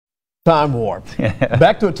Time warp.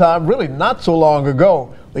 Back to a time really not so long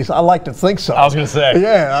ago. At least I like to think so. I was going to say.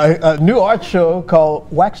 Yeah, a new art show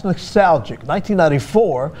called Wax Nostalgic.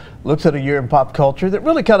 1994 looks at a year in pop culture that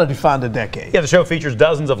really kind of defined a decade. Yeah, the show features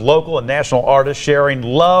dozens of local and national artists sharing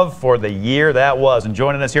love for the year that was. And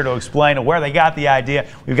joining us here to explain where they got the idea,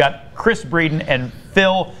 we've got Breeden and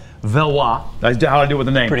Phil Valois. How did I do with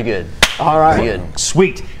the name? Pretty good. All right. Pretty good.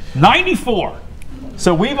 Sweet. 94.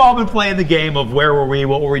 So we've all been playing the game of where were we,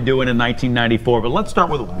 what were we doing in 1994, but let's start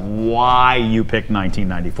with why you picked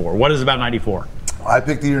 1994. What is it about 94? I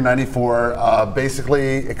picked the year 94.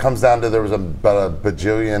 Basically, it comes down to there was about a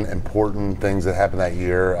bajillion important things that happened that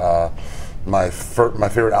year. My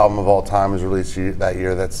favorite album of all time was released that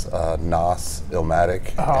year. That's Nas,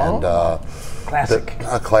 Illmatic. Oh, and classic.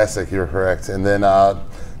 A classic, you're correct. And then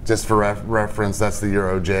just for reference, that's the year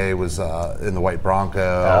OJ was in the White Bronco.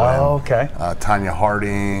 Oh, okay. Tanya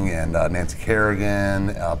Harding and Nancy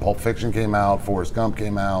Kerrigan. Pulp Fiction came out. Forrest Gump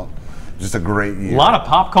came out. Just a great year. A lot of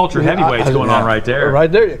pop culture heavyweights going on right there.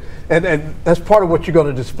 Right there. And that's part of what you're going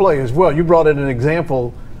to display as well. You brought in an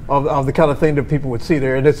example of the kind of thing that people would see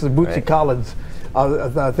there, and it's the Bootsy Collins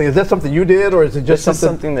thing. Is that something you did, or is it just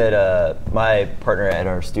something that my partner at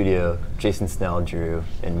our studio, Jason Snell, drew,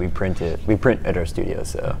 and we print at our studio.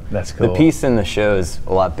 So that's cool. The piece in the show is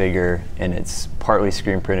a lot bigger, and it's partly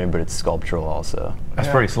screen printed, but it's sculptural also. That's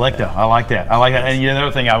pretty slick, though. I like that. I like that. And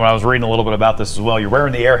another thing, when I was reading a little bit about this as well, you're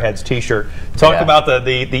wearing the Airheads T-shirt. Talk about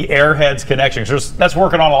the Airheads connection. That's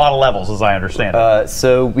working on a lot of levels, as I understand it.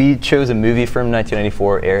 So we chose a movie from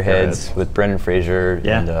 1994, Airheads, with Brendan Fraser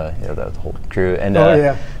and the whole crew. And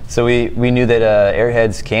so we knew that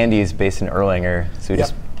Airheads candy is based in Erlanger, so we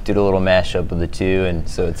just did a little mashup of the two, and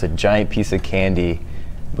so it's a giant piece of candy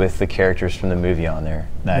with the characters from the movie on there.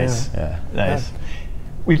 Nice. Yeah. Nice.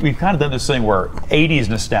 We've kind of done this thing where 80s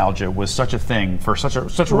nostalgia was such a thing for such a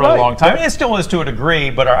really long time. It still is to a degree,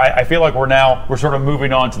 but I feel like we're sort of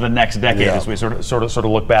moving on to the next decade as we sort of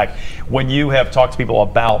look back. When you have talked to people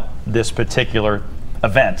about this particular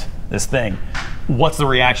event, this thing, what's the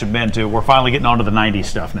reaction been to? We're finally getting onto the 90s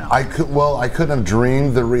stuff now. I couldn't have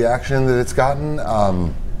dreamed the reaction that it's gotten.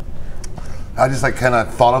 I just kind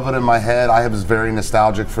of thought of it in my head. I was very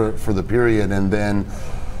nostalgic for the period, and then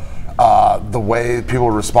the way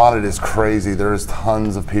people responded is crazy. There's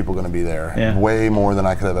tons of people going to be there, way more than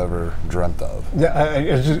I could have ever dreamt of. Yeah,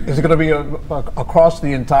 is it going to be across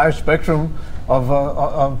the entire spectrum of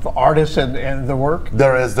artists and the work?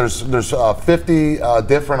 There's 50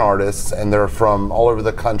 different artists, and they're from all over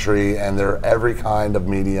the country, and they're every kind of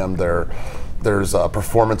medium. There's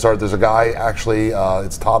performance art. There's a guy, actually,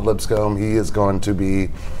 it's Todd Lipscomb. He is going to be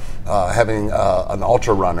having an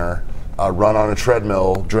ultra runner run on a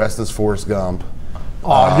treadmill dressed as Forrest Gump.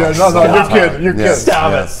 You're kidding. You're kidding.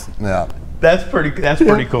 Stop it. Yeah. That's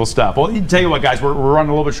pretty cool stuff. Well, tell you what, guys, we're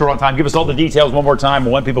running a little bit short on time. Give us all the details one more time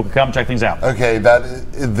and when people can come check things out. Okay,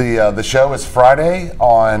 the show is Friday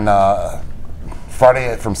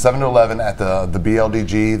from 7 to 11 at the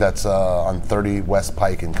BLDG. That's on 30 West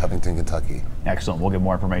Pike in Covington, Kentucky. Excellent. We'll get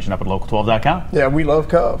more information up at local12.com. Yeah, we love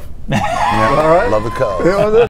Cov. All right. Love the Cubs.